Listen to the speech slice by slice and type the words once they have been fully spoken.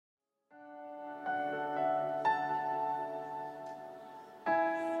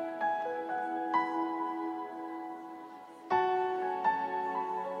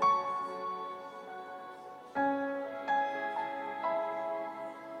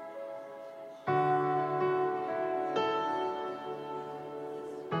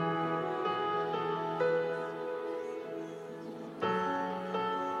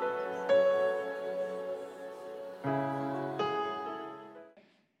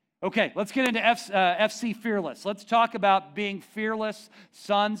Okay, let's get into FC Fearless. Let's talk about being fearless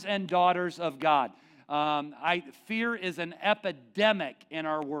sons and daughters of God. Fear is an epidemic in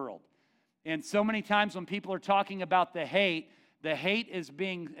our world. And so many times when people are talking about the hate is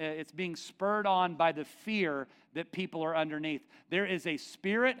being spurred on by the fear that people are underneath. There is a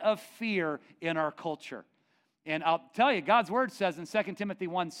spirit of fear in our culture. And I'll tell you, God's word says in 2 Timothy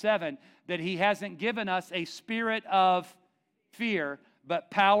 1:7 that he hasn't given us a spirit of fear, but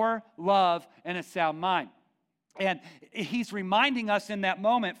power, love, and a sound mind. And he's reminding us in that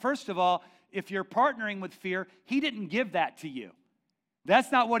moment, first of all, if you're partnering with fear, he didn't give that to you.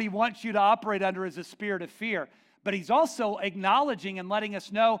 That's not what he wants you to operate under, is a spirit of fear. But he's also acknowledging and letting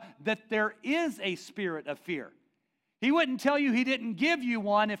us know that there is a spirit of fear. He wouldn't tell you he didn't give you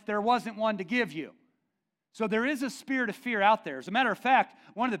one if there wasn't one to give you. So there is a spirit of fear out there. As a matter of fact,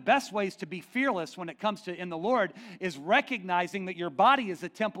 one of the best ways to be fearless when it comes to in the Lord is recognizing that your body is a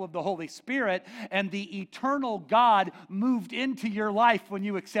temple of the Holy Spirit, and the eternal God moved into your life when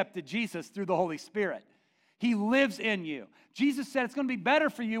you accepted Jesus through the Holy Spirit. He lives in you. Jesus said, it's going to be better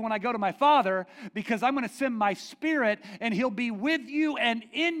for you when I go to my Father, because I'm going to send my Spirit, and he'll be with you and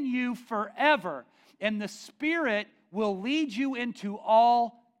in you forever. And the Spirit will lead you into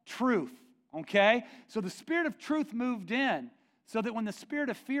all truth. Okay? So the Spirit of truth moved in, so that when the spirit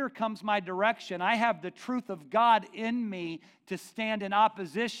of fear comes my direction, I have the truth of God in me to stand in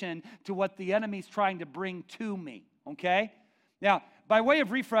opposition to what the enemy's trying to bring to me. Okay? Now, by way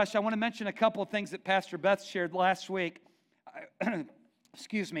of refresh, I want to mention a couple of things that Pastor Beth shared last week.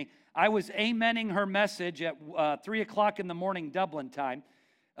 Excuse me. I was amening her message at 3 o'clock in the morning Dublin time.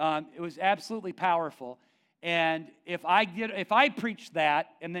 It was absolutely powerful. And if I preached that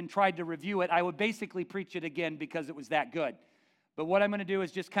and then tried to review it, I would basically preach it again because it was that good. But what I'm going to do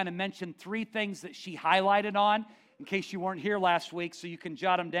is just kind of mention 3 things that she highlighted on in case you weren't here last week, so you can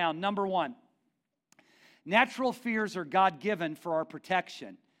jot them down. Number 1, natural fears are God-given for our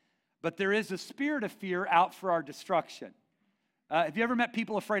protection, but there is a spirit of fear out for our destruction. Have you ever met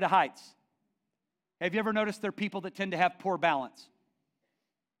people afraid of heights? Have you ever noticed there are people that tend to have poor balance?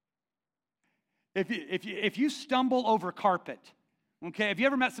 If you stumble over carpet, okay, have you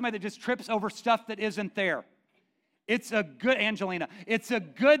ever met somebody that just trips over stuff that isn't there? It's a good, Angelina, it's a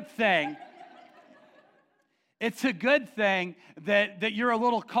good thing. It's a good thing that you're a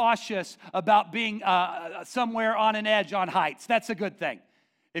little cautious about being somewhere on an edge on heights. That's a good thing.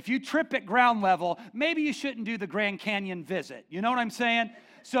 If you trip at ground level, maybe you shouldn't do the Grand Canyon visit. You know what I'm saying?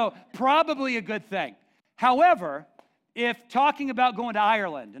 So probably a good thing. However, if talking about going to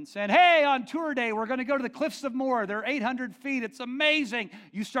Ireland and saying, hey, on tour day, we're going to go to the Cliffs of Moher. They're 800 feet. It's amazing.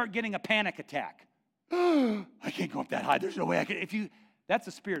 You start getting a panic attack. I can't go up that high. There's no way I can. That's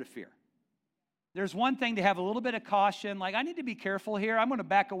a spirit of fear. There's one thing to have a little bit of caution, like I need to be careful here. I'm going to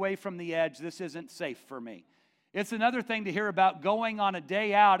back away from the edge. This isn't safe for me. It's another thing to hear about going on a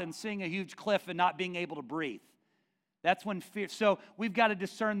day out and seeing a huge cliff and not being able to breathe. That's when fear. So we've got to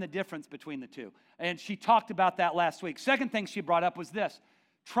discern the difference between the two. And she talked about that last week. Second thing she brought up was this.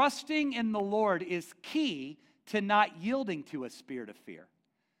 Trusting in the Lord is key to not yielding to a spirit of fear.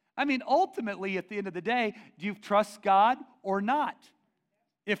 I mean, ultimately, at the end of the day, do you trust God or not?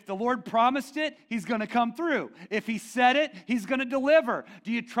 If the Lord promised it, he's going to come through. If he said it, he's going to deliver.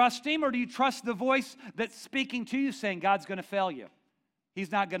 Do you trust him, or do you trust the voice that's speaking to you saying God's going to fail you?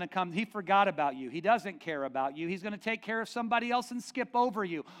 He's not going to come. He forgot about you. He doesn't care about you. He's going to take care of somebody else and skip over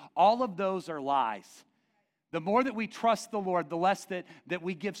you. All of those are lies. The more that we trust the Lord, the less that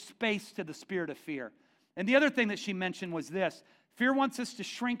we give space to the spirit of fear. And the other thing that she mentioned was this. Fear wants us to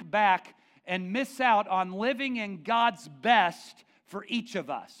shrink back and miss out on living in God's best for each of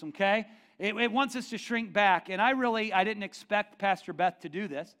us, okay? It wants us to shrink back. And I didn't expect Pastor Beth to do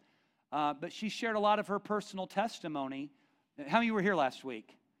this, but she shared a lot of her personal testimony. How many were here last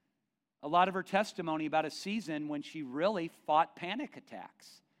week? A lot of her testimony about a season when she really fought panic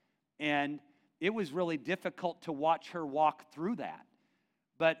attacks. And it was really difficult to watch her walk through that.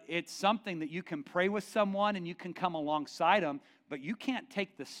 But it's something that you can pray with someone and you can come alongside them, but you can't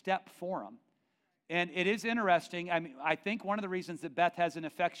take the step for them. And it is interesting. I mean, I think one of the reasons that Beth has an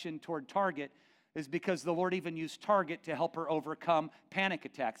affection toward Target is because the Lord even used Target to help her overcome panic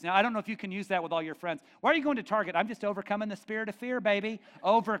attacks. Now, I don't know if you can use that with all your friends. Why are you going to Target? I'm just overcoming the spirit of fear, baby.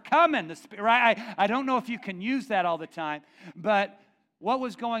 Overcoming the spirit, right? I don't know if you can use that all the time. But what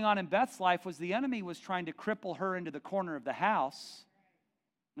was going on in Beth's life was the enemy was trying to cripple her into the corner of the house.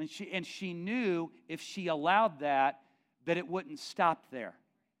 And she knew if she allowed that it wouldn't stop there.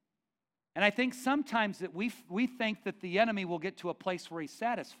 And I think sometimes that we think that the enemy will get to a place where he's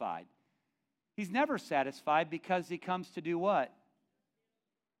satisfied. He's never satisfied because he comes to do what?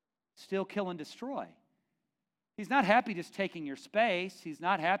 steal, kill, and destroy. He's not happy just taking your space. He's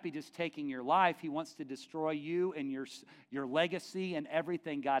not happy just taking your life. He wants to destroy you and your legacy and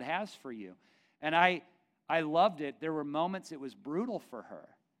everything God has for you. And I loved it. There were moments it was brutal for her.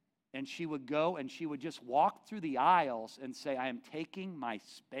 And she would go and she would just walk through the aisles and say, I am taking my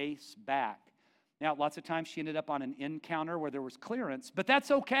space back. Now, lots of times she ended up on an encounter where there was clearance, but that's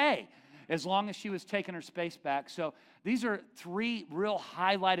okay as long as she was taking her space back. So these are 3 real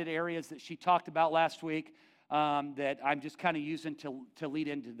highlighted areas that she talked about last week that I'm just kind of using to lead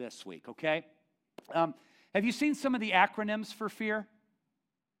into this week, okay? Have you seen some of the acronyms for fear?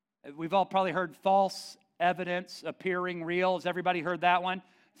 We've all probably heard false evidence appearing real. Has everybody heard that one?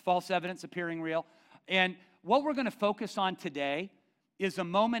 False evidence appearing real. And what we're going to focus on today is a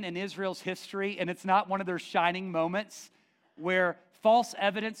moment in Israel's history, and it's not one of their shining moments, where false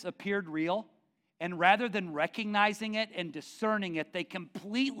evidence appeared real, and rather than recognizing it and discerning it, they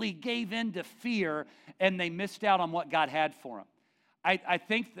completely gave in to fear, and they missed out on what God had for them. I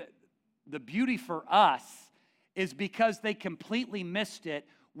think that the beauty for us is because they completely missed it,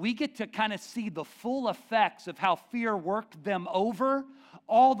 we get to kind of see the full effects of how fear worked them over,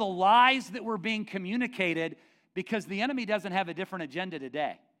 all the lies that were being communicated, because the enemy doesn't have a different agenda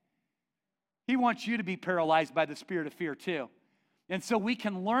today. He wants you to be paralyzed by the spirit of fear too. And so we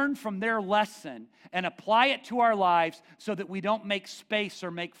can learn from their lesson and apply it to our lives so that we don't make space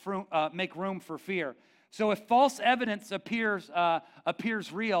or make room for fear. So if false evidence appears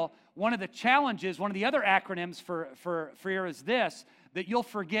real, one of the challenges, one of the other acronyms for fear is this, that you'll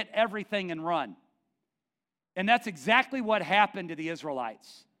forget everything and run. And that's exactly what happened to the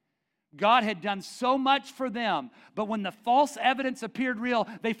Israelites. God had done so much for them, but when the false evidence appeared real,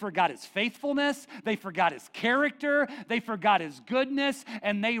 they forgot his faithfulness, they forgot his character, they forgot his goodness,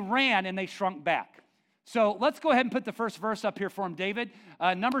 and they ran and they shrunk back. So let's go ahead and put the first verse up here for him, David.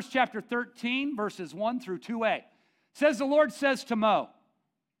 Numbers chapter 13, verses 1 through 2a. It says, the Lord says to Mo,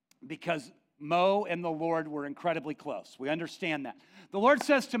 because Mo and the Lord were incredibly close. We understand that. The Lord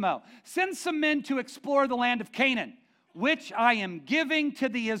says to Mo, send some men to explore the land of Canaan, which I am giving to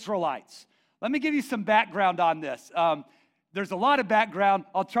the Israelites. Let me give you some background on this. There's a lot of background.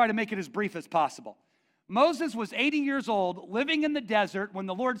 I'll try to make it as brief as possible. Moses was 80 years old, living in the desert, when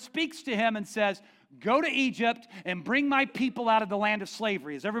the Lord speaks to him and says, go to Egypt and bring my people out of the land of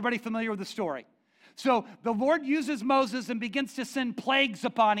slavery. Is everybody familiar with the story? So the Lord uses Moses and begins to send plagues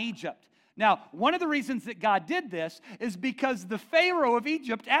upon Egypt. Now, one of the reasons that God did this is because the Pharaoh of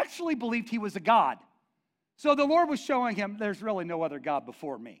Egypt actually believed he was a god. So the Lord was showing him, there's really no other God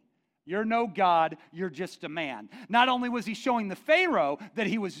before me. You're no God, you're just a man. Not only was he showing the Pharaoh that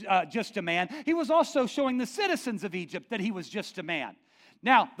he was just a man, he was also showing the citizens of Egypt that he was just a man.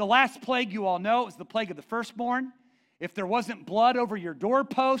 Now, the last plague you all know is the plague of the firstborn. If there wasn't blood over your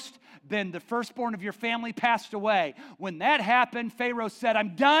doorpost, then the firstborn of your family passed away. When that happened, Pharaoh said,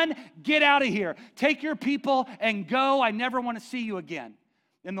 I'm done, get out of here. Take your people and go, I never want to see you again.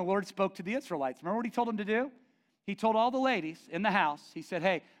 And the Lord spoke to the Israelites. Remember what he told them to do? He told all the ladies in the house, he said,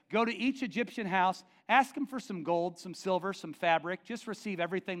 hey, go to each Egyptian house, ask them for some gold, some silver, some fabric, just receive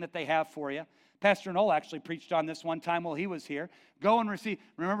everything that they have for you. Pastor Noel actually preached on this one time while he was here. Go and receive.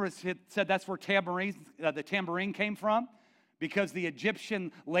 Remember it said that's where the tambourine came from? Because the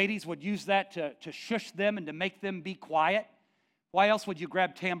Egyptian ladies would use that to shush them and to make them be quiet. Why else would you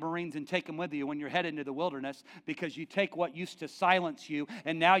grab tambourines and take them with you when you're headed into the wilderness? Because you take what used to silence you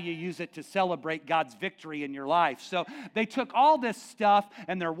and now you use it to celebrate God's victory in your life. So they took all this stuff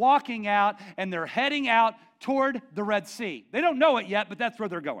and they're walking out and they're heading out toward the Red Sea. They don't know it yet, but that's where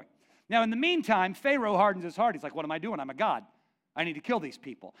they're going. Now, in the meantime, Pharaoh hardens his heart. He's like, what am I doing? I'm a god. I need to kill these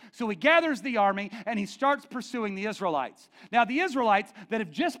people. So he gathers the army and he starts pursuing the Israelites. Now, the Israelites that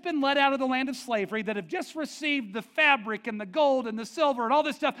have just been let out of the land of slavery, that have just received the fabric and the gold and the silver and all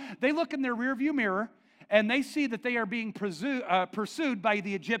this stuff, they look in their rearview mirror and they see that they are being pursued by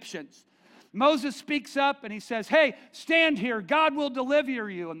the Egyptians. Moses speaks up and he says, hey, stand here. God will deliver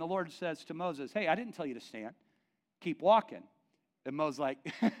you. And the Lord says to Moses, hey, I didn't tell you to stand. Keep walking. And Moses like,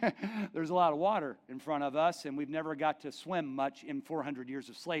 there's a lot of water in front of us, and we've never got to swim much in 400 years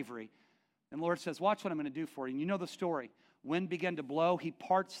of slavery. And the Lord says, watch what I'm going to do for you. And you know the story. Wind began to blow. He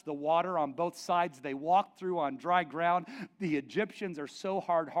parts the water on both sides. They walk through on dry ground. The Egyptians are so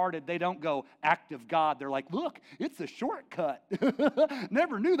hard-hearted, they don't go act of God. They're like, look, it's a shortcut.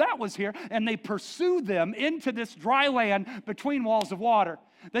 Never knew that was here. And they pursue them into this dry land between walls of water.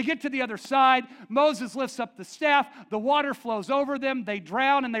 They get to the other side. Moses lifts up the staff. The water flows over them. They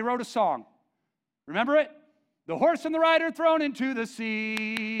drown, and they wrote a song. Remember it? The horse and the rider thrown into the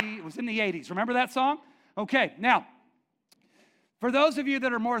sea. It was in the 80s. Remember that song? Okay, now, For those of you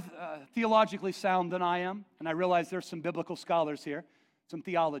that are more theologically sound than I am, and I realize there's some biblical scholars here, some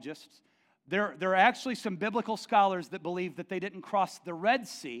theologists, there are actually some biblical scholars that believe that they didn't cross the Red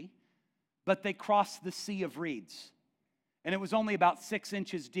Sea, but they crossed the Sea of Reeds. And it was only about 6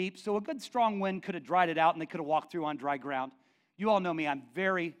 inches deep, so a good strong wind could have dried it out and they could have walked through on dry ground. You all know me, I'm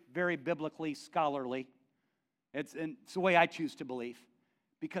very, very biblically scholarly. It's the way I choose to believe,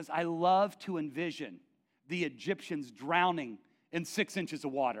 because I love to envision the Egyptians drowning in 6 inches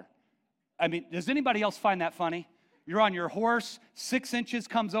of water. I mean, does anybody else find that funny? You're on your horse, 6 inches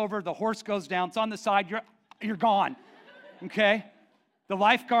comes over, the horse goes down, it's on the side, you're gone, okay? The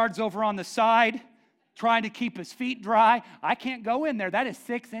lifeguard's over on the side, trying to keep his feet dry. I can't go in there. That is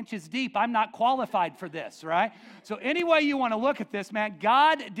 6 inches deep. I'm not qualified for this, right? So any way you want to look at this, man,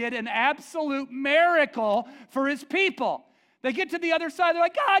 God did an absolute miracle for his people. They get to the other side, they're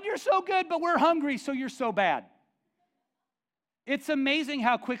like, God, you're so good, but we're hungry, so you're so bad. It's amazing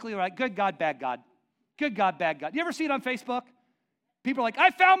how quickly we're like, good God, bad God. Good God, bad God. You ever see it on Facebook? People are like,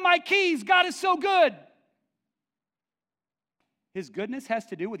 I found my keys. God is so good. His goodness has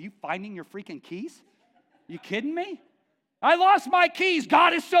to do with you finding your freaking keys? You kidding me? I lost my keys.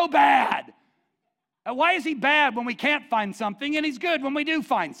 God is so bad. Why is he bad when we can't find something, and he's good when we do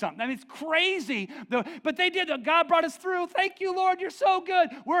find something? I mean, it's crazy. But they did. God brought us through. Thank you, Lord. You're so good.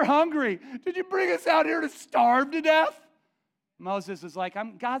 We're hungry. Did you bring us out here to starve to death? Moses is like,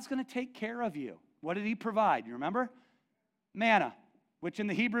 God's going to take care of you. What did he provide? You remember? Manna, which in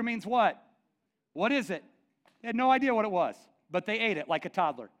the Hebrew means what? What is it? They had no idea what it was, but they ate it like a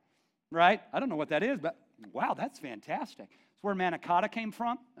toddler, right? I don't know what that is, but wow, that's fantastic. It's where manna cotta came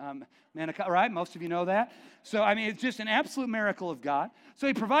from, right? Most of you know that. So, I mean, it's just an absolute miracle of God. So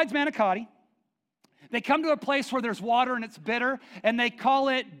he provides manna cotta. They come to a place where there's water and it's bitter, and they call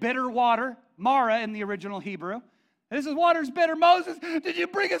it bitter water, Mara in the original Hebrew. This is water's bitter. Moses, did you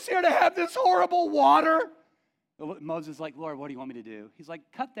bring us here to have this horrible water? Moses is like, Lord, what do you want me to do? He's like,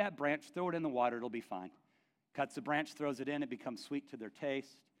 cut that branch, throw it in the water, it'll be fine. Cuts the branch, throws it in, it becomes sweet to their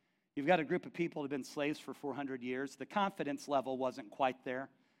taste. You've got a group of people who have been slaves for 400 years. The confidence level wasn't quite there.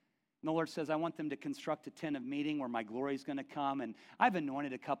 And the Lord says, I want them to construct a tent of meeting where my glory is going to come. And I've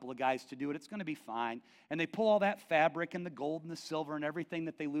anointed a couple of guys to do it. It's going to be fine. And they pull all that fabric and the gold and the silver and everything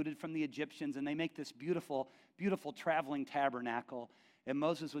that they looted from the Egyptians, and they make this beautiful, beautiful traveling tabernacle. And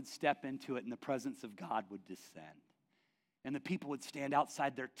Moses would step into it, and the presence of God would descend. And the people would stand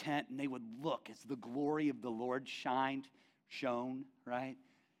outside their tent, and they would look as the glory of the Lord shone, right?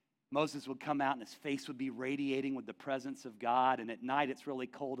 Moses would come out and his face would be radiating with the presence of God. And at night it's really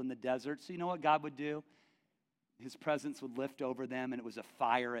cold in the desert. So you know what God would do? His presence would lift over them, and it was a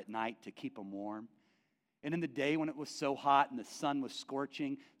fire at night to keep them warm. And in the day when it was so hot and the sun was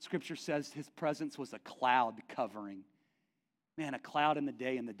scorching, Scripture says his presence was a cloud covering. Man, a cloud in the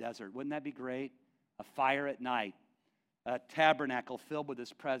day in the desert. Wouldn't that be great? A fire at night. A tabernacle filled with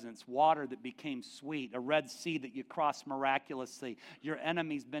his presence, water that became sweet, a Red Sea that you crossed miraculously, your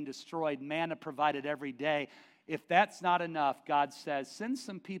enemy's been destroyed, manna provided every day. If that's not enough, God says, send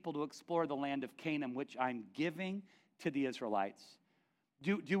some people to explore the land of Canaan, which I'm giving to the Israelites.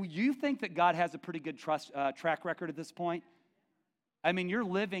 Do you think that God has a pretty good track record at this point? I mean, you're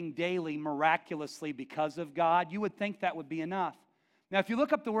living daily miraculously because of God. You would think that would be enough. Now, if you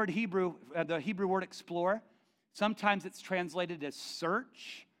look up the word Hebrew, the Hebrew word explore, sometimes it's translated as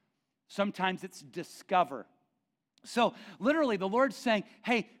search. Sometimes it's discover. So literally the Lord's saying,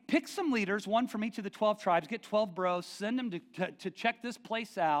 hey, pick some leaders, one from each of the 12 tribes, get 12 bros, send them to check this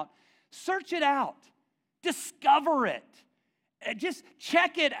place out. Search it out. Discover it. Just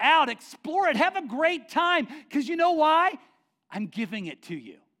check it out. Explore it. Have a great time. Because you know why? I'm giving it to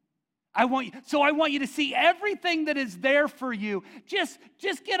you. I want you to see everything that is there for you. Just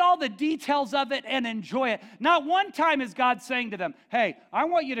get all the details of it and enjoy it. Not one time is God saying to them, hey, I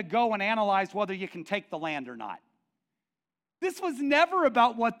want you to go and analyze whether you can take the land or not. This was never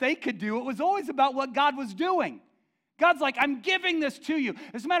about what they could do. It was always about what God was doing. God's like, I'm giving this to you.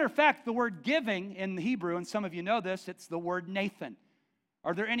 As a matter of fact, the word giving in Hebrew, and some of you know this, it's the word Nathan.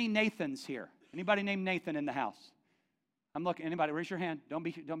 Are there any Nathans here? Anybody named Nathan in the house? I'm looking. Anybody? Raise your hand. Don't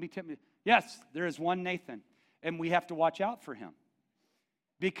be timid. Yes, there is one Nathan, and we have to watch out for him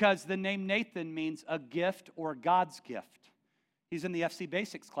because the name Nathan means a gift or God's gift. He's in the FC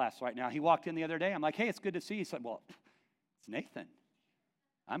Basics class right now. He walked in the other day. I'm like, hey, it's good to see you. He said, well, it's Nathan.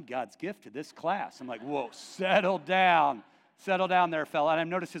 I'm God's gift to this class. I'm like, whoa, settle down. Settle down there, fella. And I've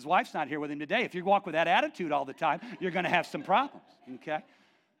noticed his wife's not here with him today. If you walk with that attitude all the time, you're going to have some problems, okay?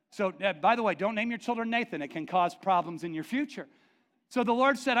 So, by the way, don't name your children Nathan. It can cause problems in your future. So the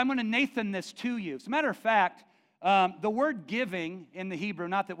Lord said, I'm going to Nathan this to you. As a matter of fact, The word giving in the Hebrew,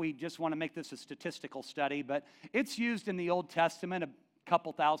 not that we just want to make this a statistical study, but it's used in the Old Testament a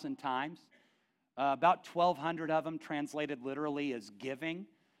couple thousand times. About 1,200 of them translated literally as giving.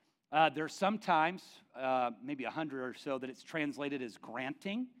 There's sometimes, maybe 100 or so, that it's translated as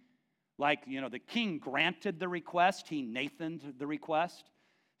granting. Like, the king granted the request, he Nathaned the request.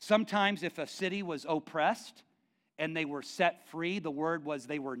 Sometimes if a city was oppressed and they were set free, the word was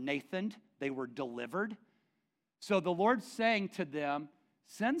they were Nathaned, they were delivered. So the Lord's saying to them,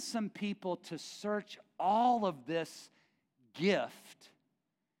 send some people to search all of this gift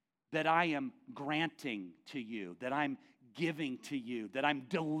that I am granting to you, that I'm giving to you, that I'm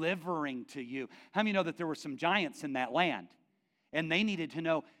delivering to you. How many know that there were some giants in that land? And they needed to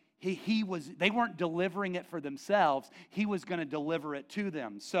know they weren't delivering it for themselves. He was going to deliver it to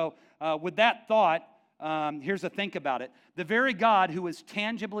them. So with that thought, here's a think about it. The very God who was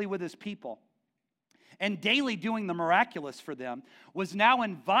tangibly with his people and daily doing the miraculous for them was now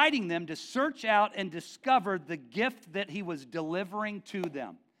inviting them to search out and discover the gift that he was delivering to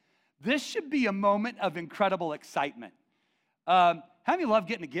them. This should be a moment of incredible excitement. How many love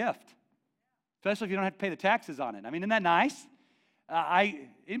getting a gift? Especially if you don't have to pay the taxes on it. I mean, isn't that nice?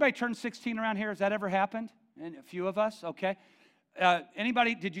 Anybody turn 16 around here? Has that ever happened? And a few of us? Okay.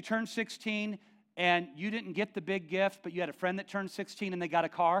 Anybody, did you turn 16 and you didn't get the big gift, but you had a friend that turned 16 and they got a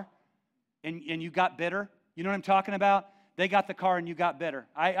car? And you got bitter? You know what I'm talking about? They got the car and you got bitter.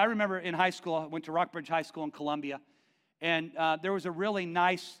 I remember in high school, I went to Rockbridge High School in Columbia, and there was a really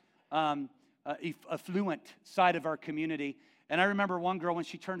nice, affluent side of our community. And I remember one girl, when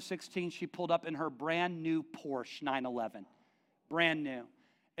she turned 16, she pulled up in her brand new Porsche 911. Brand new.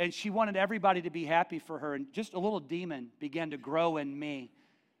 And she wanted everybody to be happy for her, and just a little demon began to grow in me.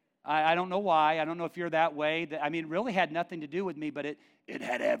 I don't know why. I don't know if you're that way. I mean, it really had nothing to do with me, but it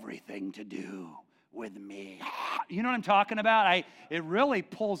had everything to do with me. You know what I'm talking about? It really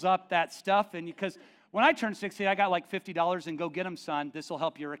pulls up that stuff. And because when I turned 16, I got like $50 and go get them, son. This will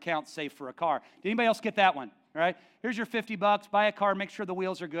help your account save for a car. Did anybody else get that one? All right? Here's your $50. Buy a car. Make sure the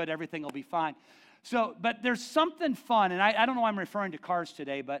wheels are good. Everything will be fine. So, but there's something fun, and I don't know why I'm referring to cars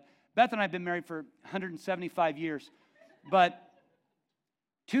today, but Beth and I have been married for 175 years. But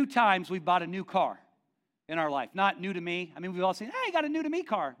 2 times we've bought a new car in our life. Not new to me. I mean, we've all seen, hey, you got a new to me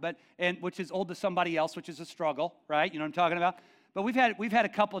car, which is old to somebody else, which is a struggle, right? You know what I'm talking about? But we've had a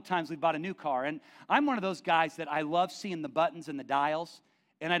couple of times we've bought a new car, and I'm one of those guys that I love seeing the buttons and the dials,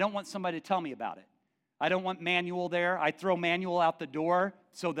 and I don't want somebody to tell me about it. I don't want manual there. I throw manual out the door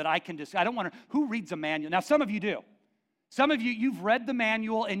so that I can I don't want to, who reads a manual? Now, some of you do. Some of you, you've read the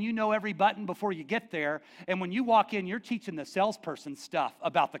manual and you know every button before you get there. And when you walk in, you're teaching the salesperson stuff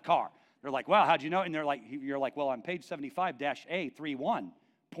about the car. They're like, wow, how'd you know? And you're like, well, on page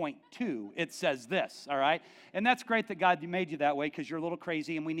 75-A31.2, it says this, all right? And that's great that God made you that way because you're a little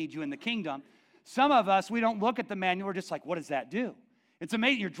crazy and we need you in the kingdom. Some of us, we don't look at the manual. We're just like, what does that do? It's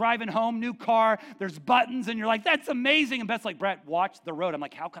amazing. You're driving home, new car, there's buttons, and you're like, that's amazing. And Beth's like, Brett, watch the road. I'm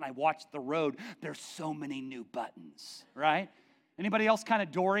like, how can I watch the road? There's so many new buttons, right? Anybody else kind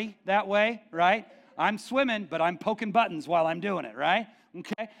of Dory that way, right? I'm swimming, but I'm poking buttons while I'm doing it, right?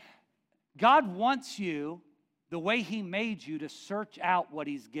 Okay? God wants you, the way he made you, to search out what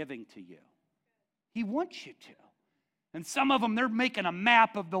he's giving to you. He wants you to. And some of them, they're making a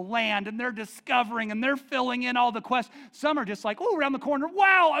map of the land, and they're discovering, and they're filling in all the quests. Some are just like, oh, around the corner,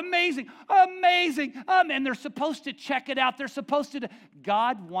 wow, amazing, amazing. And they're supposed to check it out. They're supposed to.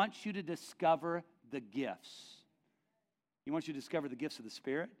 God wants you to discover the gifts. He wants you to discover the gifts of the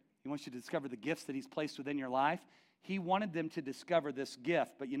Spirit. He wants you to discover the gifts that he's placed within your life. He wanted them to discover this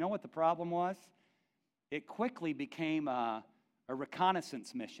gift. But you know what the problem was? It quickly became a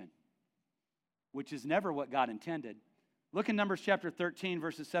reconnaissance mission, which is never what God intended. Look in Numbers chapter 13,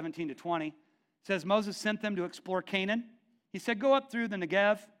 verses 17 to 20. It says, Moses sent them to explore Canaan. He said, go up through the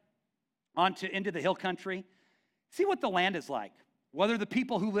Negev into the hill country. See what the land is like, whether the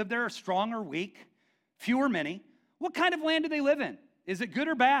people who live there are strong or weak, few or many. What kind of land do they live in? Is it good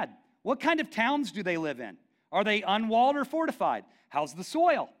or bad? What kind of towns do they live in? Are they unwalled or fortified? How's the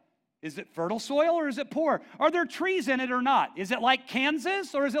soil? Is it fertile soil or is it poor? Are there trees in it or not? Is it like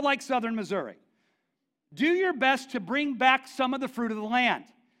Kansas or is it like southern Missouri? Do your best to bring back some of the fruit of the land.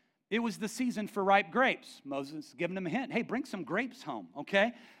 It was the season for ripe grapes. Moses is giving them a hint. Hey, bring some grapes home,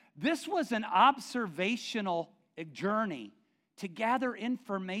 okay? This was an observational journey to gather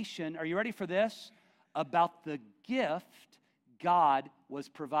information. Are you ready for this? About the gift God was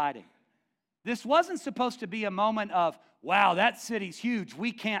providing. This wasn't supposed to be a moment of, wow, that city's huge.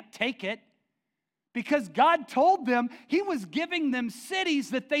 We can't take it. Because God told them he was giving them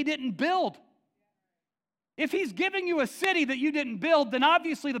cities that they didn't build. If he's giving you a city that you didn't build, then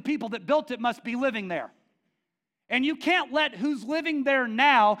obviously the people that built it must be living there. And you can't let who's living there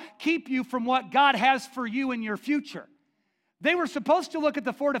now keep you from what God has for you in your future. They were supposed to look at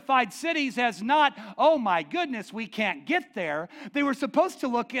the fortified cities as not, oh my goodness, we can't get there. They were supposed to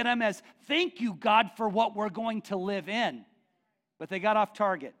look at them as, thank you, God, for what we're going to live in. But they got off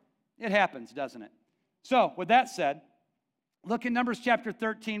target. It happens, doesn't it? So, with that said, look in Numbers chapter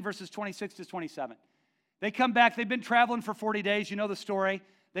 13, verses 26 to 27. They come back. They've been traveling for 40 days. You know the story.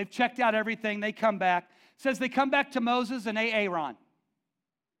 They've checked out everything. They come back. It says they come back to Moses and Aaron.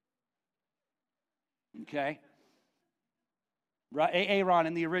 Okay? Aaron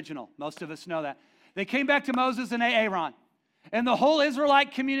in the original. Most of us know that. They came back to Moses and Aaron and the whole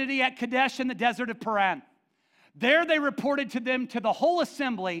Israelite community at Kadesh in the desert of Paran. There they reported to them, to the whole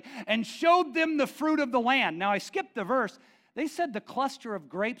assembly, and showed them the fruit of the land. Now I skipped the verse. They said the cluster of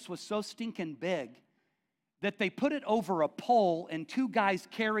grapes was so stinking big that they put it over a pole and two guys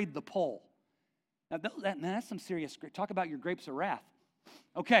carried the pole. Now that's some serious, talk about your grapes of wrath.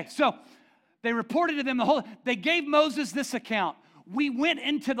 Okay, so they reported to them they gave Moses this account. We went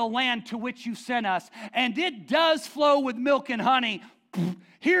into the land to which you sent us, and it does flow with milk and honey.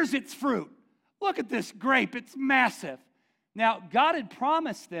 Here's its fruit. Look at this grape, it's massive. Now, God had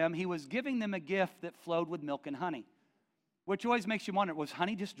promised them he was giving them a gift that flowed with milk and honey, which always makes you wonder, was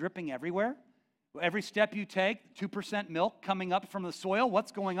honey just dripping everywhere? Every step you take, 2% milk coming up from the soil,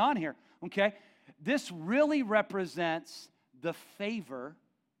 what's going on here? Okay, this really represents the favor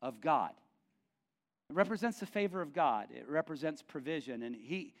of God. It represents the favor of God. It represents provision. And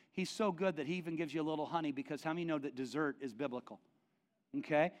he's so good that he even gives you a little honey, because how many know that dessert is biblical?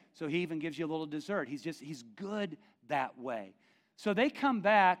 Okay? So he even gives you a little dessert. He's good that way. So they come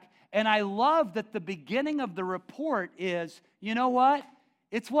back, and I love that the beginning of the report is, you know what?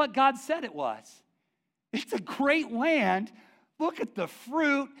 It's what God said it was. It's a great land. Look at the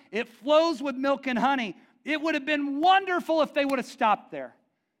fruit. It flows with milk and honey. It would have been wonderful if they would have stopped there.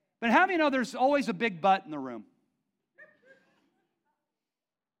 But how many know there's always a big but in the room?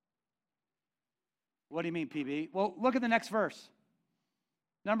 What do you mean, PB? Well, look at the next verse.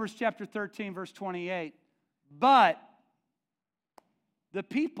 Numbers chapter 13, verse 28. But the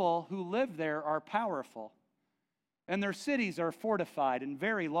people who live there are powerful, and their cities are fortified and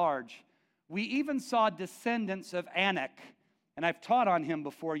very large. We even saw descendants of Anak, and I've taught on him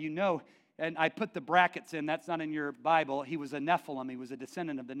before, you know. And I put the brackets in. That's not in your Bible. He was a Nephilim. He was a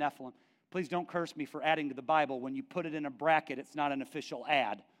descendant of the Nephilim. Please don't curse me for adding to the Bible. When you put it in a bracket, it's not an official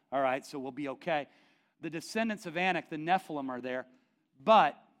ad. All right, so we'll be okay. The descendants of Anak, the Nephilim, are there.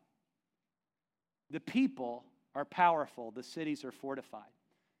 But the people are powerful. The cities are fortified.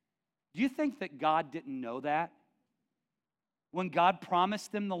 Do you think that God didn't know that? When God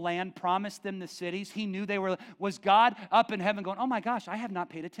promised them the land, promised them the cities, he knew they were. Was God up in heaven going, oh my gosh, I have not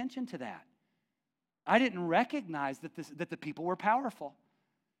paid attention to that. I didn't recognize that the people were powerful.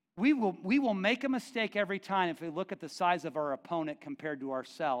 We will make a mistake every time if we look at the size of our opponent compared to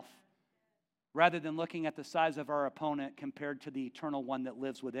ourselves, rather than looking at the size of our opponent compared to the eternal one that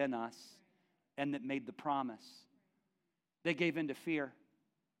lives within us and that made the promise. They gave in to fear.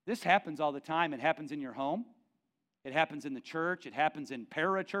 This happens all the time. It happens in your home. It happens in the church. It happens in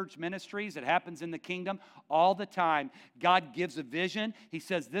parachurch ministries. It happens in the kingdom all the time. God gives a vision. He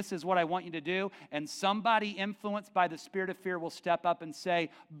says, this is what I want you to do. And somebody influenced by the spirit of fear will step up and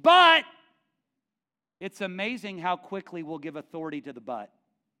say, but. It's amazing how quickly we'll give authority to the but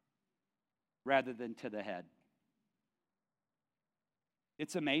rather than to the head.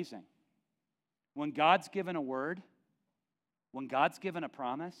 It's amazing. When God's given a word, when God's given a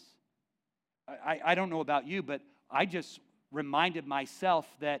promise, I don't know about you, but I just reminded myself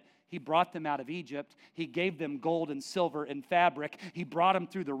that he brought them out of Egypt. He gave them gold and silver and fabric. He brought them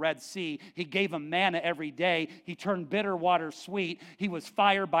through the Red Sea. He gave them manna every day. He turned bitter water sweet. He was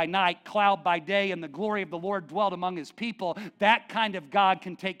fire by night, cloud by day, and the glory of the Lord dwelt among his people. That kind of God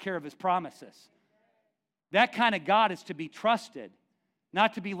can take care of his promises. That kind of God is to be trusted,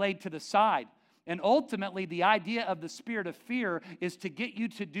 not to be laid to the side. And ultimately, the idea of the spirit of fear is to get you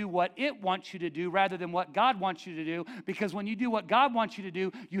to do what it wants you to do rather than what God wants you to do. Because when you do what God wants you to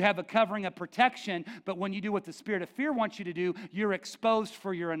do, you have a covering of protection. But when you do what the spirit of fear wants you to do, you're exposed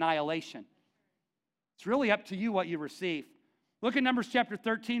for your annihilation. It's really up to you what you receive. Look at Numbers chapter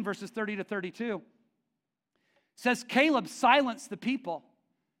 13, verses 30 to 32. It says, Caleb silenced the people.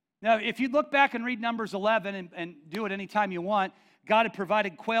 Now, if you look back and read Numbers 11 and do it anytime you want, God had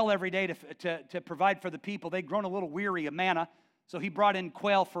provided quail every day to provide for the people. They'd grown a little weary of manna, so he brought in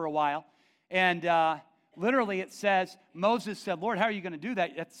quail for a while. And literally it says, Moses said, Lord, how are you going to do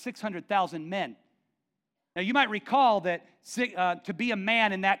that? That's 600,000 men. Now, you might recall that to be a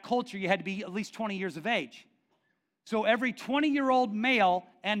man in that culture, you had to be at least 20 years of age. So every 20-year-old male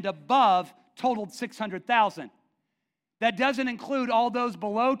and above totaled 600,000. That doesn't include all those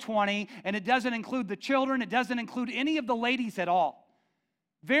below 20, and it doesn't include the children. It doesn't include any of the ladies at all.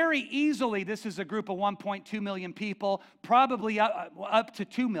 Very easily, this is a group of 1.2 million people, probably up to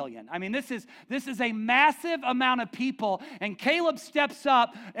 2 million. I mean, this is a massive amount of people, and Caleb steps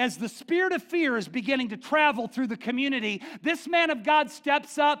up as the spirit of fear is beginning to travel through the community. This man of God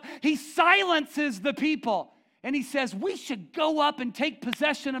steps up. He silences the people, and he says, we should go up and take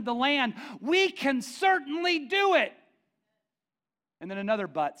possession of the land. We can certainly do it. And then another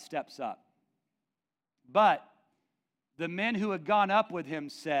but steps up. But the men who had gone up with him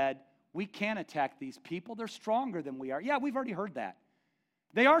said, we can't attack these people. They're stronger than we are. Yeah, we've already heard that.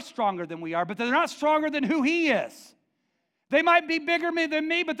 They are stronger than we are, but they're not stronger than who he is. They might be bigger than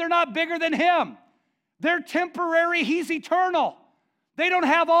me, but they're not bigger than him. They're temporary. He's eternal. They don't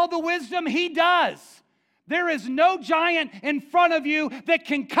have all the wisdom he does. There is no giant in front of you that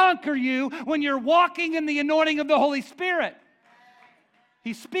can conquer you when you're walking in the anointing of the Holy Spirit.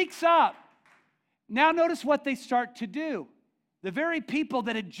 He speaks up. Now notice what they start to do. The very people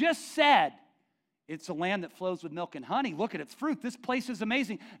that had just said, it's a land that flows with milk and honey. Look at its fruit. This place is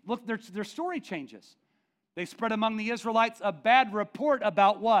amazing. Look, their story changes. They spread among the Israelites a bad report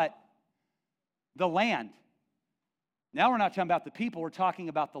about what? The land. Now we're not talking about the people. We're talking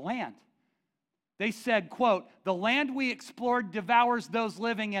about the land. They said, quote, the land we explored devours those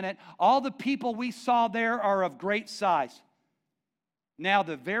living in it. All the people we saw there are of great size. Now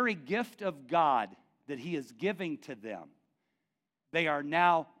the very gift of God that he is giving to them, they are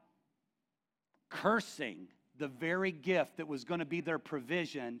now cursing the very gift that was going to be their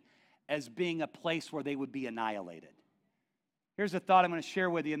provision as being a place where they would be annihilated. Here's a thought I'm going to share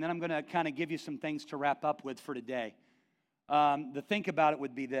with you, and then I'm going to kind of give you some things to wrap up with for today. The think about it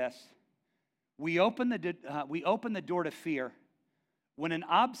would be this. We open the door to fear when an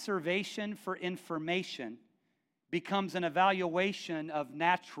observation for information becomes an evaluation of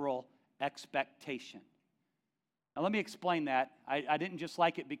natural expectation. Now let me explain that. I didn't just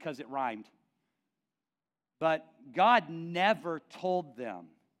like it because it rhymed. But God never told them,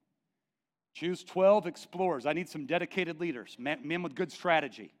 choose 12 explorers. I need some dedicated leaders, men with good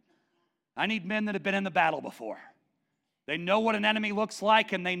strategy. I need men that have been in the battle before. They know what an enemy looks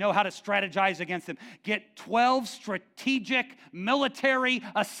like, and they know how to strategize against them. Get 12 strategic military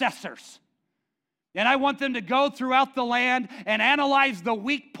assessors. And I want them to go throughout the land and analyze the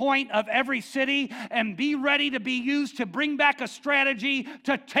weak point of every city and be ready to be used to bring back a strategy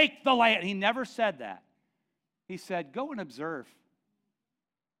to take the land. He never said that. He said, go and observe.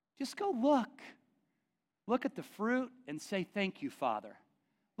 Just go look. Look at the fruit and say, thank you, Father.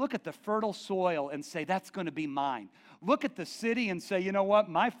 Look at the fertile soil and say, that's going to be mine. Look at the city and say, you know what?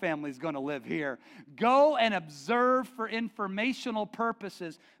 My family's going to live here. Go and observe for informational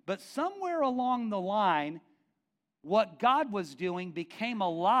purposes. But somewhere along the line, what God was doing became a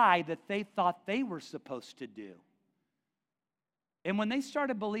lie that they thought they were supposed to do. And when they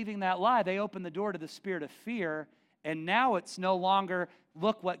started believing that lie, they opened the door to the spirit of fear. And now it's no longer,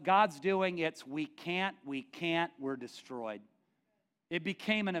 look what God's doing. It's we can't, we're destroyed. It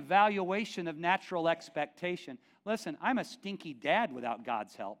became an evaluation of natural expectation. Listen, I'm a stinky dad without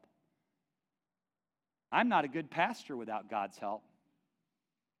God's help. I'm not a good pastor without God's help.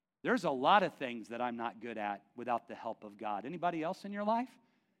 There's a lot of things that I'm not good at without the help of God. Anybody else in your life?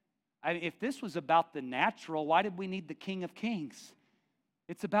 If this was about the natural, why did we need the King of Kings?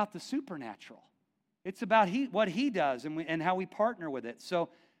 It's about the supernatural. It's about what He does and how we partner with it. So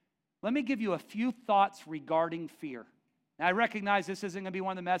let me give you a few thoughts regarding fear. Now, I recognize this isn't going to be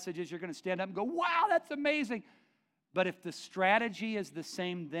one of the messages you're going to stand up and go, wow, that's amazing. But if the strategy is the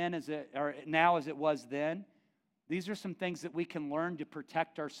same then or now as it was then, these are some things that we can learn to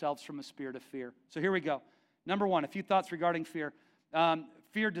protect ourselves from a spirit of fear. So here we go. Number one, a few thoughts regarding fear.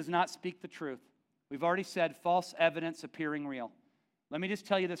 Fear does not speak the truth. We've already said false evidence appearing real. Let me just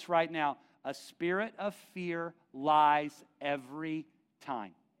tell you this right now. A spirit of fear lies every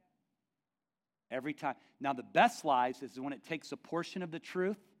time. Every time. Now, the best lies is when it takes a portion of the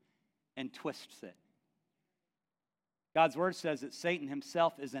truth and twists it. God's word says that Satan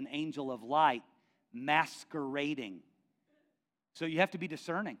himself is an angel of light masquerading. So you have to be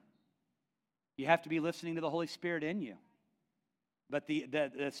discerning. You have to be listening to the Holy Spirit in you. But the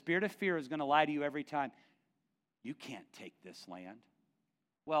spirit of fear is going to lie to you every time. You can't take this land.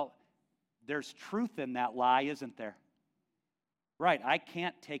 Well, there's truth in that lie, isn't there? Right, I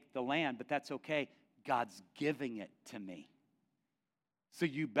can't take the land, but that's okay. God's giving it to me. So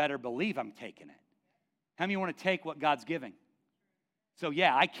you better believe I'm taking it. How many want to take what God's giving? So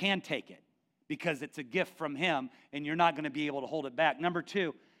yeah, I can take it because it's a gift from Him, and you're not going to be able to hold it back. Number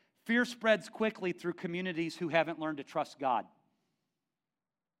two, fear spreads quickly through communities who haven't learned to trust God.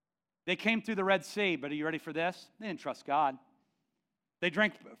 They came through the Red Sea, but are you ready for this? They didn't trust God. They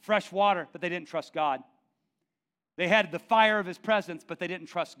drank fresh water, but they didn't trust God. They had the fire of His presence, but they didn't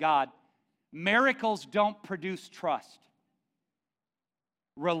trust God. Miracles don't produce trust.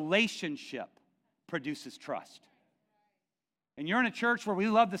 Relationship produces trust. And you're in a church where we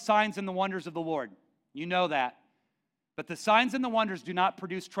love the signs and the wonders of the Lord. You know that. But the signs and the wonders do not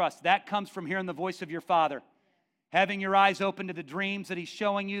produce trust. That comes from hearing the voice of your Father. Having your eyes open to the dreams that He's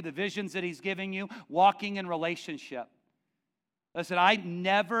showing you, the visions that He's giving you, walking in relationship. Listen, I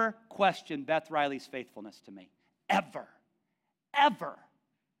never questioned Beth Riley's faithfulness to me. Ever. Ever.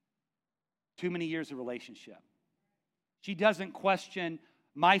 Too many years of relationship. She doesn't question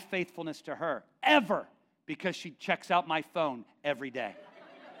my faithfulness to her. Ever. Because she checks out my phone every day.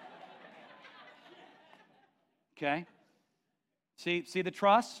 Okay? See the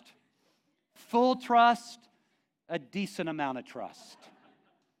trust? Full trust, a decent amount of trust.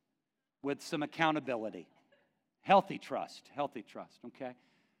 With some accountability. Healthy trust, okay?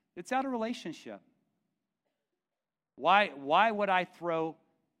 It's out of relationship. Why would I throw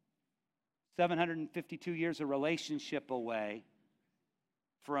 752 years of relationship away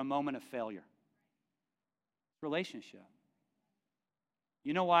for a moment of failure? Relationship.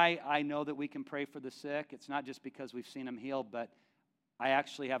 You know why I know that we can pray for the sick? It's not just because we've seen them healed, but I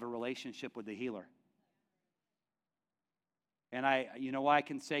actually have a relationship with the healer. And you know why I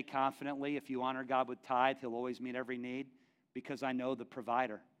can say confidently, if you honor God with tithe, He'll always meet every need? Because I know the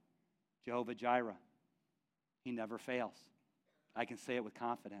provider, Jehovah Jireh. He never fails. I can say it with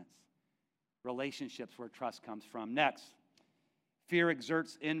confidence. Relationships where trust comes from. Next, fear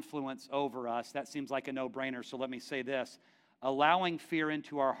exerts influence over us. That seems like a no-brainer, so let me say this. Allowing fear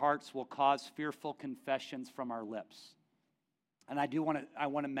into our hearts will cause fearful confessions from our lips. And I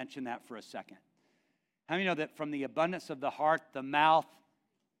want to mention that for a second. How many know that from the abundance of the heart, the mouth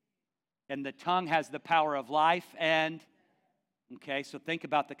and the tongue has the power of life? Okay, so think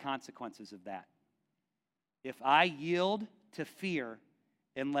about the consequences of that. If I yield to fear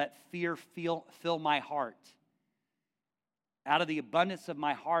and let fear fill my heart, out of the abundance of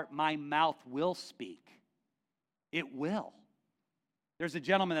my heart, my mouth will speak. It will. There's a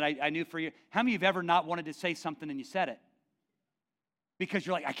gentleman that I knew for years. How many of you have ever not wanted to say something and you said it? Because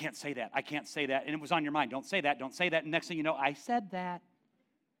you're like, I can't say that. And it was on your mind. Don't say that. And next thing you know, I said that.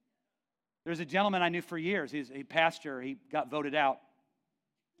 There's a gentleman I knew for years. He's a pastor. He got voted out.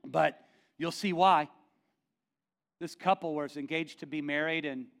 But you'll see why. This couple was engaged to be married,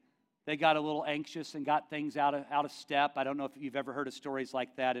 and they got a little anxious and got things out of step. I don't know if you've ever heard of stories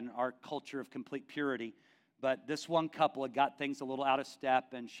like that in our culture of complete purity. But this one couple had got things a little out of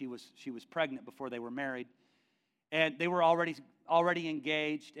step, and she was pregnant before they were married. And they were already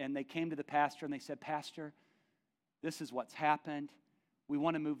engaged, and they came to the pastor, and they said, Pastor, this is what's happened. We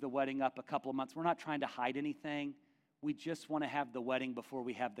want to move the wedding up a couple of months. We're not trying to hide anything. We just want to have the wedding before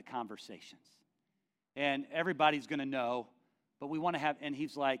we have the conversations. And everybody's going to know, but we want to have, and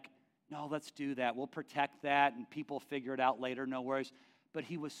he's like, no, let's do that. We'll protect that, and people figure it out later, no worries. But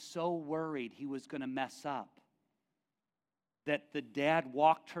he was so worried he was going to mess up that the dad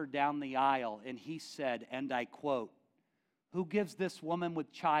walked her down the aisle, and he said, and I quote, "Who gives this woman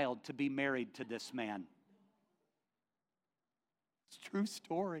with child to be married to this man?" It's a true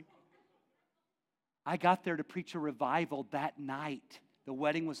story. I got there to preach a revival that night. The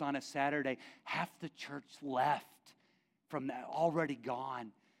wedding was on a Saturday. Half the church left from that, already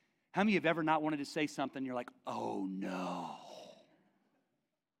gone. How many of you have ever not wanted to say something? You're like, oh no.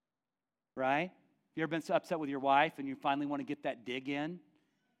 Right? You ever been so upset with your wife and you finally want to get that dig in?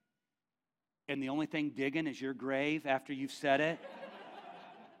 And the only thing digging is your grave after you've said it?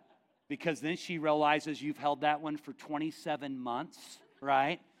 Because then she realizes you've held that one for 27 months,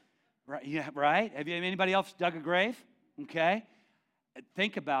 right? Right? Yeah, right? Have anybody else dug a grave? Okay.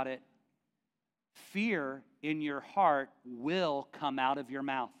 Think about it. Fear in your heart will come out of your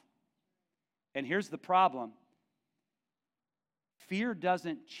mouth. And here's the problem. Fear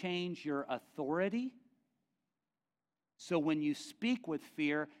doesn't change your authority. So when you speak with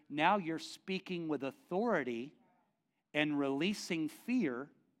fear, now you're speaking with authority and releasing fear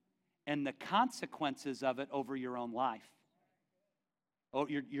and the consequences of it over your own life. Oh,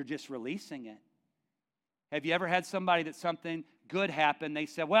 you're just releasing it. Have you ever had somebody that something good happened, they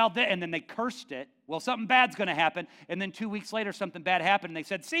said, well, and then they cursed it. Well, something bad's going to happen. And then 2 weeks later, something bad happened, and they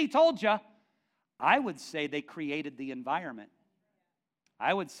said, see, told you. I would say they created the environment.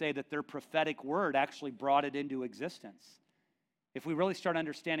 I would say that their prophetic word actually brought it into existence. If we really start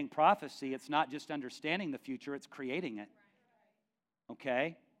understanding prophecy, it's not just understanding the future, it's creating it.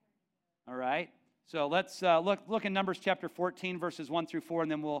 Okay? All right? So let's look in Numbers chapter 14, verses 1 through 4,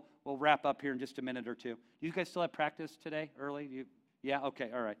 and then we'll wrap up here in just a minute or two. Do you guys still have practice today, early? Yeah? Okay,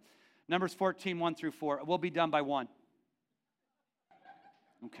 all right. Numbers 14, 1 through 4. We'll be done by 1.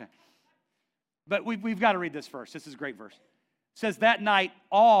 Okay. But we've got to read this verse. This is a great verse. It says, that night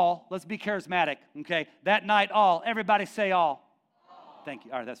all, let's be charismatic, okay? That night all, everybody say all. Thank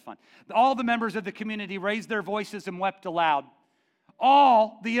you. All right, that's fine. All the members of the community raised their voices and wept aloud.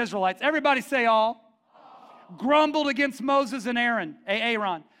 All the Israelites, everybody say all, grumbled against Moses and Aaron.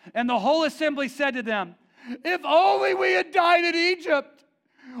 And the whole assembly said to them, if only we had died in Egypt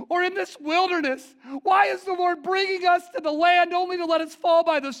or in this wilderness. Why is the Lord bringing us to the land only to let us fall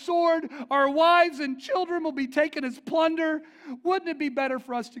by the sword? Our wives and children will be taken as plunder. Wouldn't it be better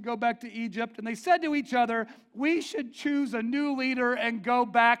for us to go back to Egypt? And they said to each other, we should choose a new leader and go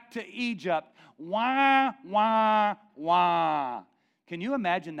back to Egypt. Wah, wah, wah. Can you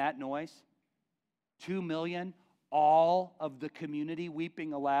imagine that noise? 2 million, all of the community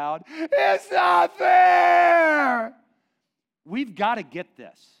weeping aloud. It's not fair! We've got to get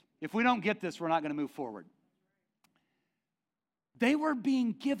this. If we don't get this, we're not going to move forward. They were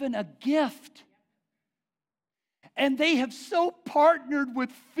being given a gift. And they have so partnered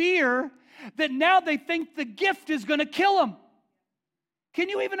with fear that now they think the gift is going to kill them. Can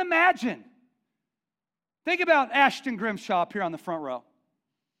you even imagine? Think about Ashton Grimshaw up here on the front row.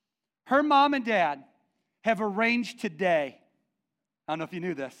 Her mom and dad have arranged today. I don't know if you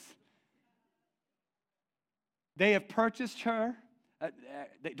knew this. They have purchased her.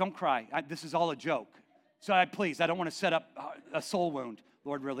 Don't cry. This is all a joke. So I don't want to set up a soul wound.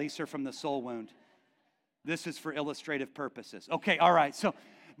 Lord, release her from the soul wound. This is for illustrative purposes. Okay, all right. So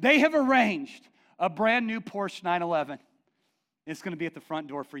they have arranged a brand new Porsche 911. It's going to be at the front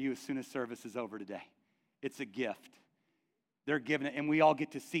door for you as soon as service is over today. It's a gift. They're giving it, and we all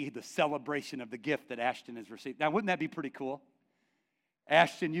get to see the celebration of the gift that Ashton has received. Now, wouldn't that be pretty cool?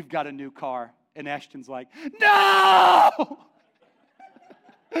 Ashton, you've got a new car. And Ashton's like, no!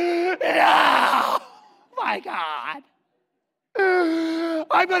 No! My God.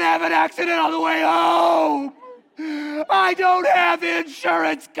 I'm going to have an accident on the way home. I don't have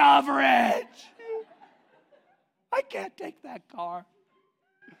insurance coverage. I can't take that car.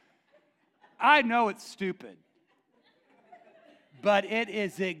 I know it's stupid. But it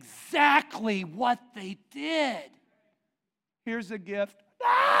is exactly what they did. Here's a gift.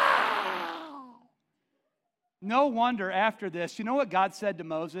 No wonder after this, you know what God said to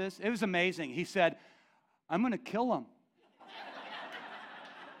Moses? It was amazing. He said, I'm going to kill him.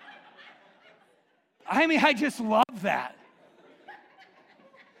 I mean, I just love that.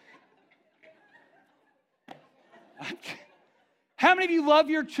 How many of you love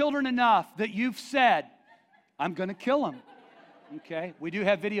your children enough that you've said, I'm going to kill him? Okay, we do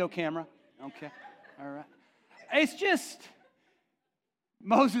have video camera. Okay, all right. It's just,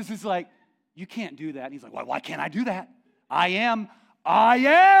 Moses is like, you can't do that. And he's like, why can't I do that? I am.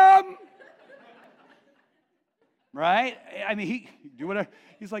 Right? I mean, he do whatever.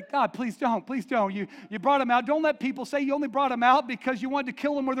 He's like, God, please don't. You brought him out. Don't let people say you only brought him out because you wanted to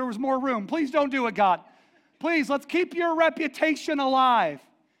kill him where there was more room. Please don't do it, God. Please, let's keep your reputation alive.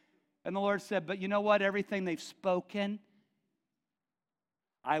 And the Lord said, but you know what? Everything they've spoken,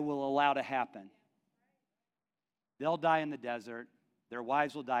 I will allow to happen. They'll die in the desert. Their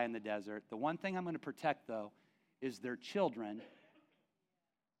wives will die in the desert. The one thing I'm going to protect, though, is their children,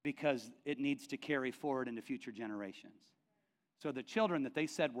 because it needs to carry forward into future generations. So the children that they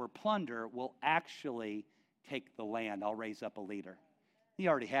said were plunder will actually take the land. I'll raise up a leader. He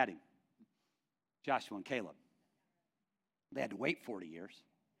already had him, Joshua and Caleb. They had to wait 40 years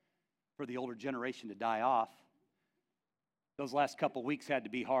for the older generation to die off. Those last couple weeks had to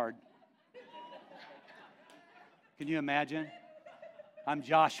be hard. Can you imagine? I'm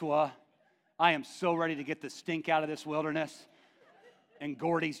Joshua. I am so ready to get the stink out of this wilderness. And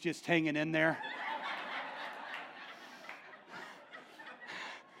Gordy's just hanging in there.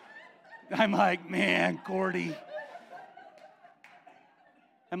 I'm like, man, Gordy.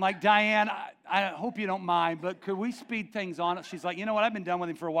 I'm like, Diane, I hope you don't mind, but could we speed things on? She's like, you know what? I've been done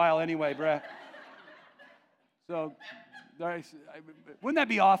with him for a while anyway, bruh. So, wouldn't that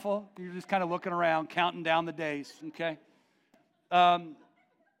be awful? You're just kind of looking around, counting down the days, okay?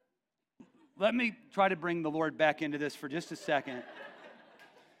 Let me try to bring the Lord back into this for just a second.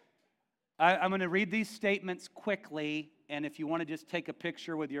 I'm going to read these statements quickly, and if you want to just take a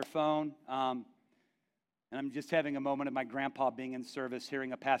picture with your phone, And I'm just having a moment of my grandpa being in service,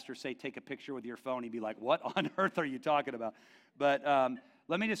 hearing a pastor say, take a picture with your phone. He'd be like, what on earth are you talking about? But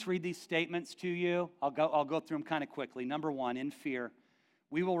let me just read these statements to you. I'll go through them kind of quickly. Number one, in fear,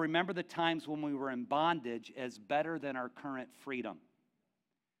 we will remember the times when we were in bondage as better than our current freedom.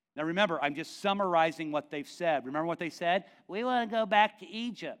 Now remember, I'm just summarizing what they've said. Remember what they said? We want to go back to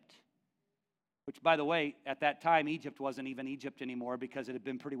Egypt. Which, by the way, at that time, Egypt wasn't even Egypt anymore because it had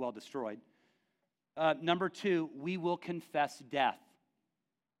been pretty well destroyed. Number two, we will confess death.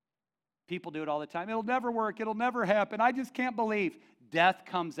 People do it all the time. It'll never work. It'll never happen. I just can't believe. Death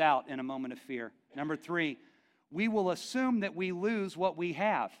comes out in a moment of fear. Number three, we will assume that we lose what we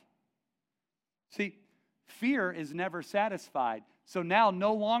have. See, fear is never satisfied. So now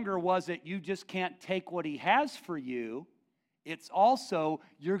no longer was it you just can't take what he has for you. It's also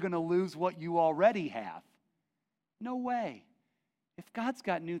you're going to lose what you already have. No way. If God's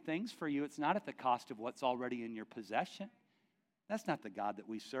got new things for you, it's not at the cost of what's already in your possession. That's not the God that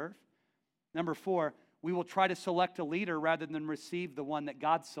we serve. Number four, we will try to select a leader rather than receive the one that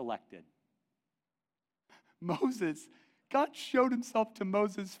God selected. Moses, God showed himself to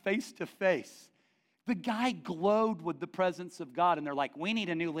Moses face to face. The guy glowed with the presence of God, and they're like, we need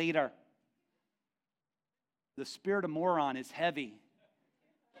a new leader. The spirit of moron is heavy,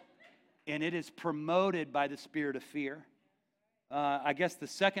 and it is promoted by the spirit of fear. I guess the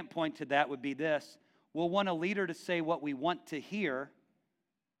second point to that would be this. We'll want a leader to say what we want to hear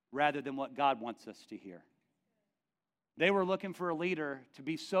rather than what God wants us to hear. They were looking for a leader to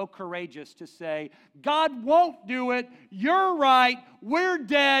be so courageous to say, God won't do it. You're right. We're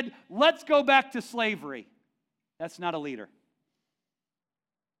dead. Let's go back to slavery. That's not a leader.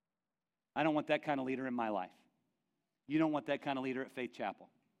 I don't want that kind of leader in my life. You don't want that kind of leader at Faith Chapel.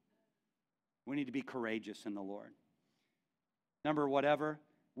 We need to be courageous in the Lord. Number whatever,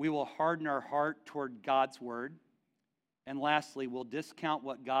 we will harden our heart toward God's word. And lastly, we'll discount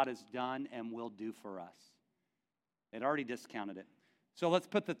what God has done and will do for us. They'd already discounted it. So let's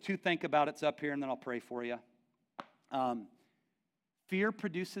put the two think about it's up here and then I'll pray for you. Fear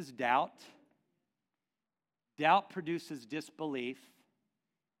produces doubt. Doubt produces disbelief.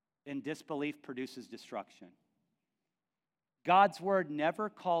 And disbelief produces destruction. God's word never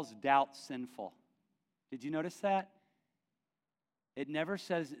calls doubt sinful. Did you notice that? It never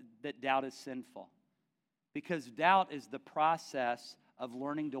says that doubt is sinful. Because doubt is the process of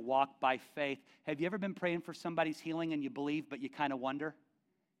learning to walk by faith. Have you ever been praying for somebody's healing and you believe, but you kind of wonder?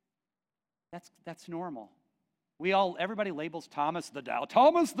 That's normal. Everybody labels Thomas the doubter.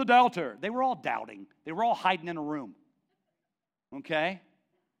 Thomas the doubter. They were all doubting. They were all hiding in a room. Okay?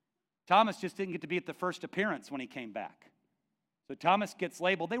 Thomas just didn't get to be at the first appearance when he came back. So Thomas gets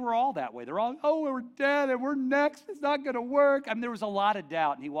labeled. They were all that way. They're all, oh, we're dead and we're next. It's not going to work. I mean, there was a lot of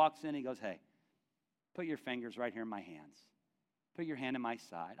doubt. And he walks in and he goes, hey, put your fingers right here in my hands. Put your hand in my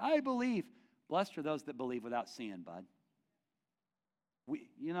side. I believe. Blessed are those that believe without seeing, bud.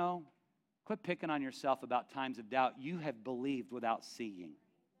 Quit picking on yourself about times of doubt. You have believed without seeing.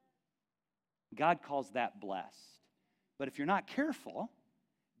 God calls that blessed. But if you're not careful,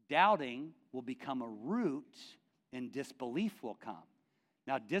 doubting will become a root and disbelief will come.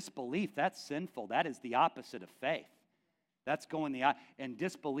 Now, disbelief, that's sinful. That is the opposite of faith. That's and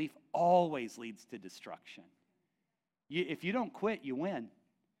disbelief always leads to destruction. If you don't quit, you win.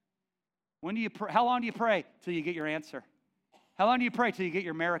 How long do you pray? Till you get your answer. How long do you pray? Till you get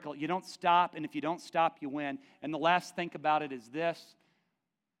your miracle. You don't stop, and if you don't stop, you win. And the last think about it is this.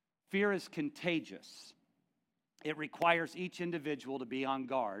 Fear is contagious. It requires each individual to be on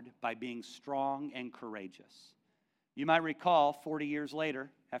guard by being strong and courageous. You might recall 40 years later,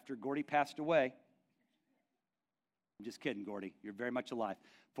 after Gordy passed away, I'm just kidding, Gordy. You're very much alive.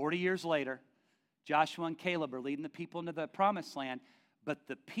 40 years later, Joshua and Caleb are leading the people into the promised land, but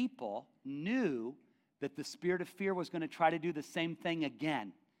the people knew that the spirit of fear was going to try to do the same thing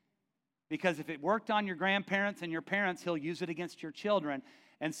again. Because if it worked on your grandparents and your parents, he'll use it against your children.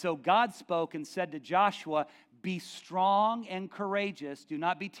 And so God spoke and said to Joshua, be strong and courageous. Do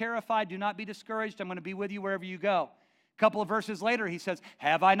not be terrified. Do not be discouraged. I'm going to be with you wherever you go. A couple of verses later, he says,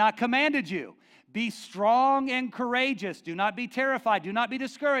 have I not commanded you? Be strong and courageous. Do not be terrified. Do not be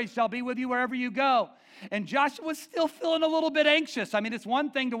discouraged. I'll be with you wherever you go. And Joshua's still feeling a little bit anxious. I mean, it's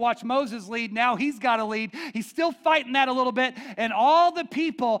one thing to watch Moses lead. Now he's got to lead. He's still fighting that a little bit. And all the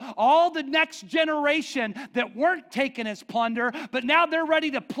people, all the next generation that weren't taken as plunder, but now they're ready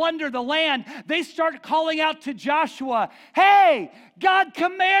to plunder the land, they start calling out to Joshua, hey, God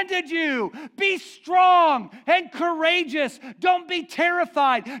commanded you. Be strong and courageous. Don't be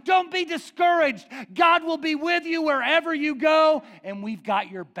terrified. Don't be discouraged. God will be with you wherever you go, and we've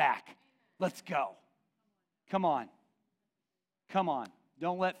got your back. Let's go. Come on. Come on.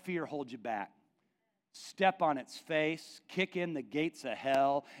 Don't let fear hold you back. Step on its face, kick in the gates of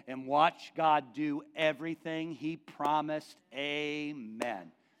hell, and watch God do everything He promised.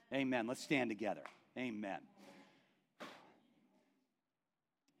 Amen. Amen. Let's stand together. Amen.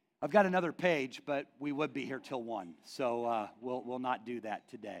 I've got another page, but we would be here till 1, so we'll not do that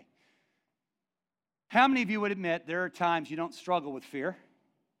today. How many of you would admit there are times you don't struggle with fear?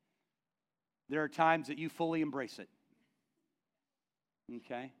 There are times that you fully embrace it.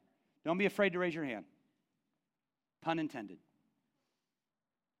 Okay? Don't be afraid to raise your hand. Pun intended.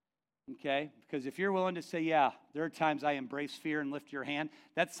 Okay? Because if you're willing to say, yeah, there are times I embrace fear and lift your hand,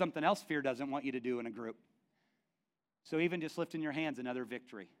 that's something else fear doesn't want you to do in a group. So even just lifting your hand's another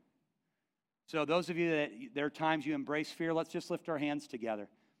victory. So those of you that there are times you embrace fear, let's just lift our hands together.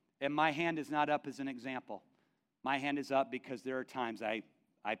 And my hand is not up as an example. My hand is up because there are times I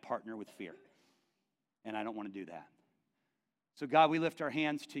partner with fear. And I don't want to do that. So God, we lift our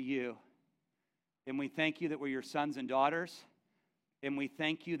hands to you. And we thank you that we're your sons and daughters. And we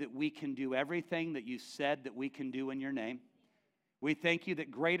thank you that we can do everything that you said that we can do in your name. We thank you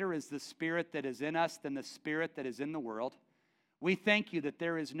that greater is the Spirit that is in us than the spirit that is in the world. We thank you that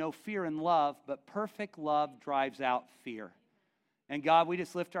there is no fear in love, but perfect love drives out fear. And God, we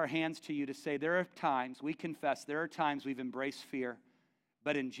just lift our hands to you to say there are times, we confess, there are times we've embraced fear.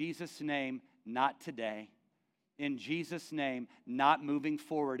 But in Jesus' name, not today. In Jesus' name, not moving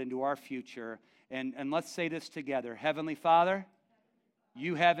forward into our future. And let's say this together. Heavenly Father,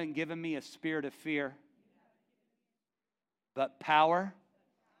 you haven't given me a spirit of fear, but power,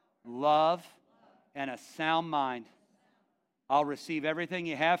 love, and a sound mind. I'll receive everything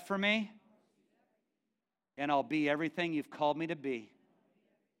you have for me, and I'll be everything you've called me to be.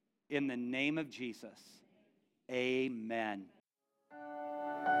 In the name of Jesus, amen.